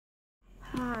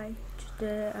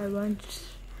Today I want to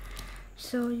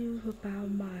show you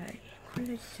about my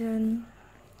collection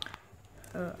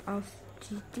of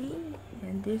GD,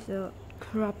 and this is a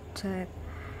cropped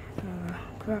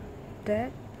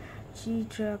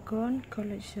GDragon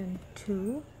collection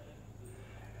 2,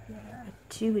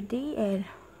 activity and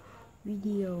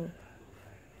video.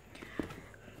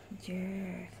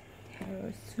 Yes, have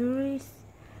a series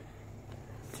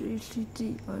 3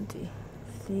 CD on the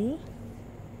see.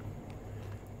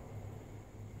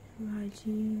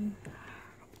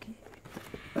 Okay,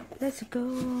 let's go.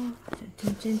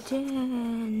 Dun, dun,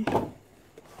 dun, dun.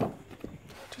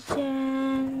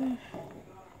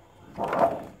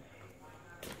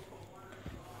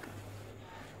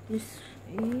 This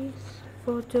is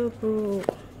Photobook,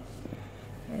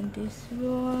 and this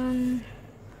one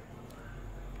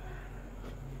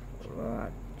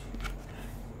what?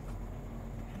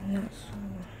 Not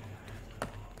sure.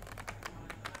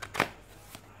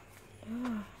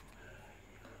 Yeah.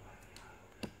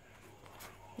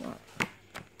 What?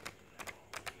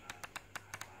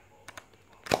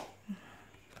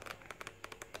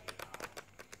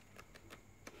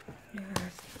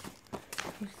 Yes.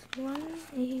 This one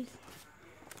is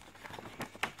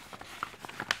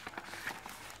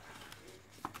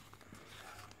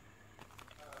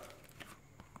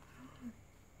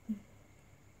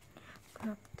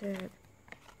crafted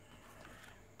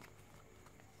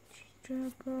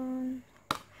GDragon.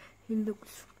 He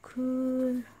looks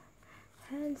cool,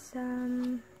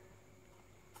 handsome.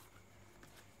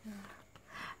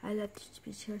 I love this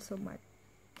picture so much.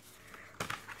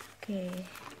 Okay,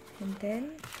 and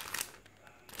then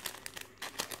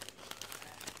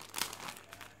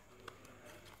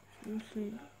this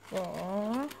is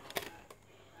for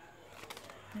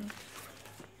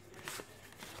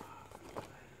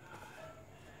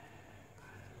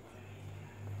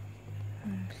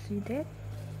see that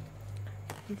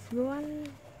this one,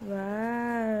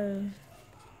 wow,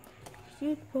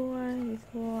 cute boy. This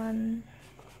one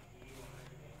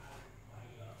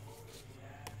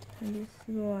and this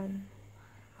one.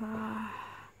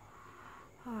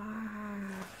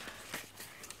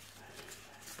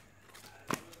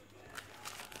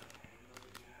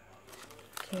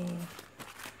 Okay,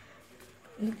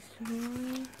 next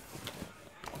one.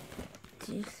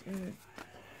 This is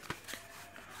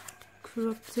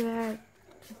cropped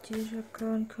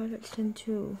GDragon collection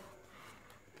 2.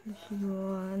 This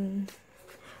one,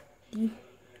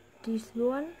 this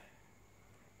one,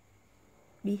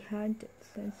 behind the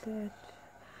sunset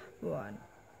one,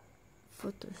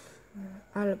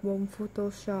 album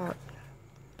Photoshop,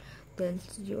 then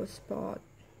studio spot,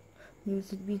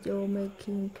 music video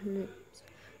making clips.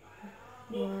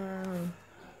 Wow,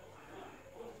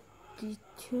 the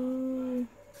 2,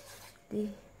 the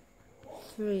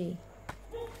 3.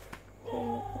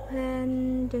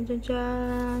 Open, dun, dun,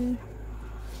 dun.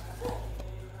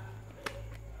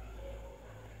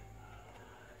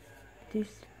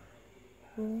 This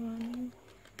 1,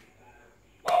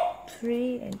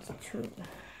 3 and 2.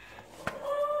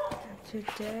 After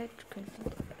that,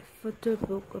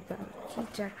 Photobook about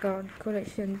GDragon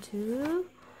collection 2.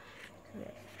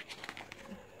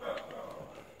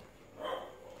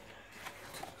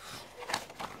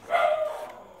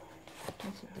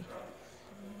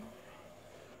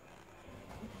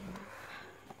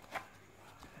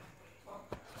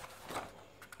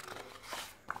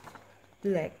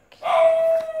 Black.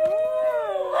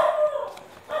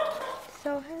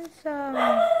 So handsome.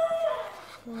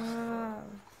 Wow.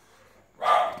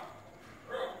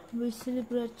 We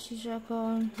celebrate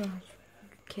GDragon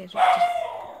characters.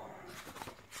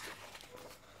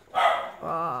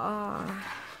 Wow.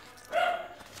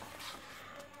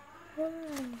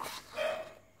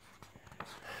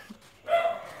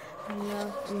 I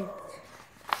love it.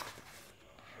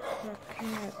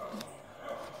 Rocket.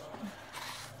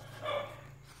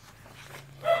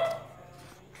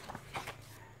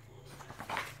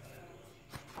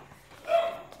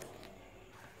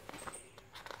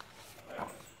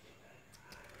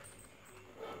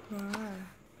 Wow.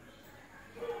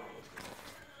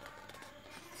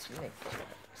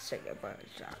 Say about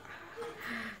that.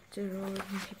 The road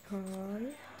people.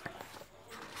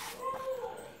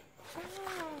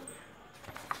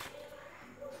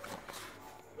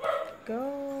 Go.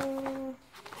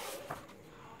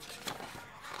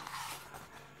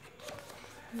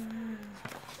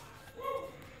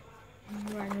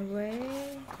 Run away.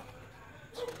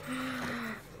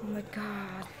 Oh my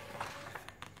god.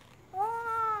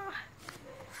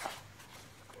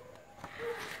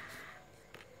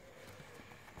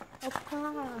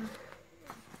 Okay.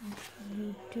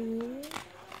 You do.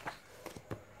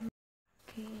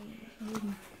 Okay.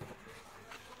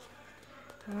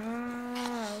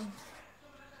 Wow,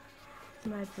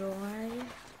 my boy.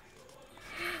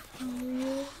 How are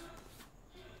you?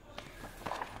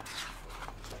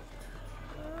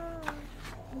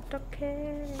 It's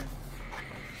okay.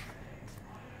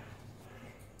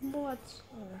 What?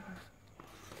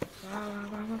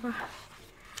 Wow.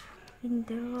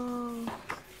 Window.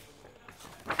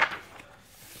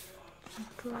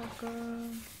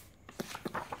 Dragon.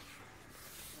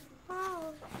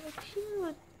 Wow, so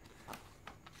cute.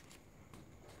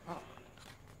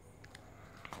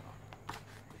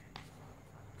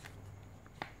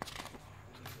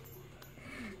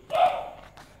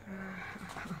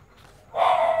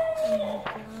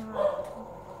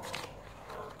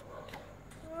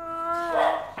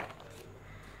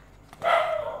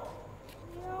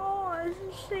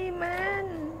 Man.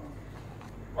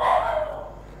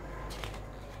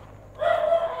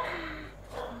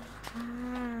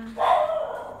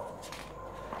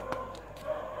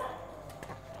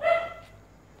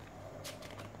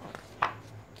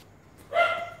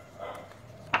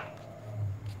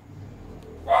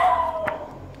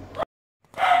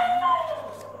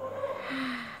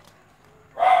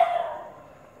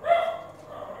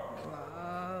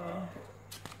 Wow,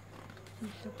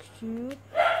 he's so cute,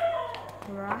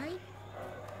 right?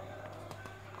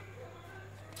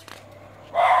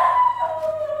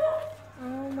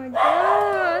 Oh my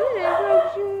god, they're so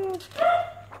cute.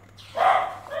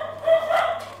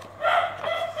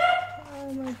 Oh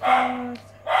my god.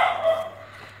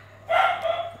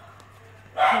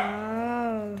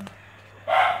 Wow.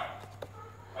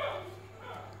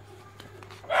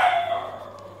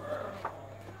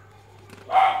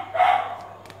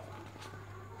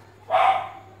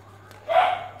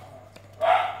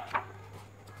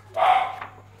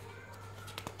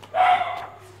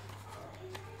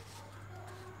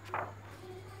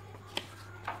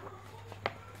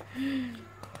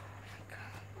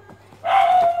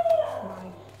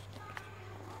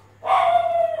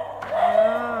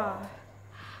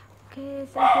 Okay,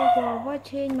 thank you for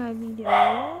watching my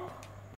video.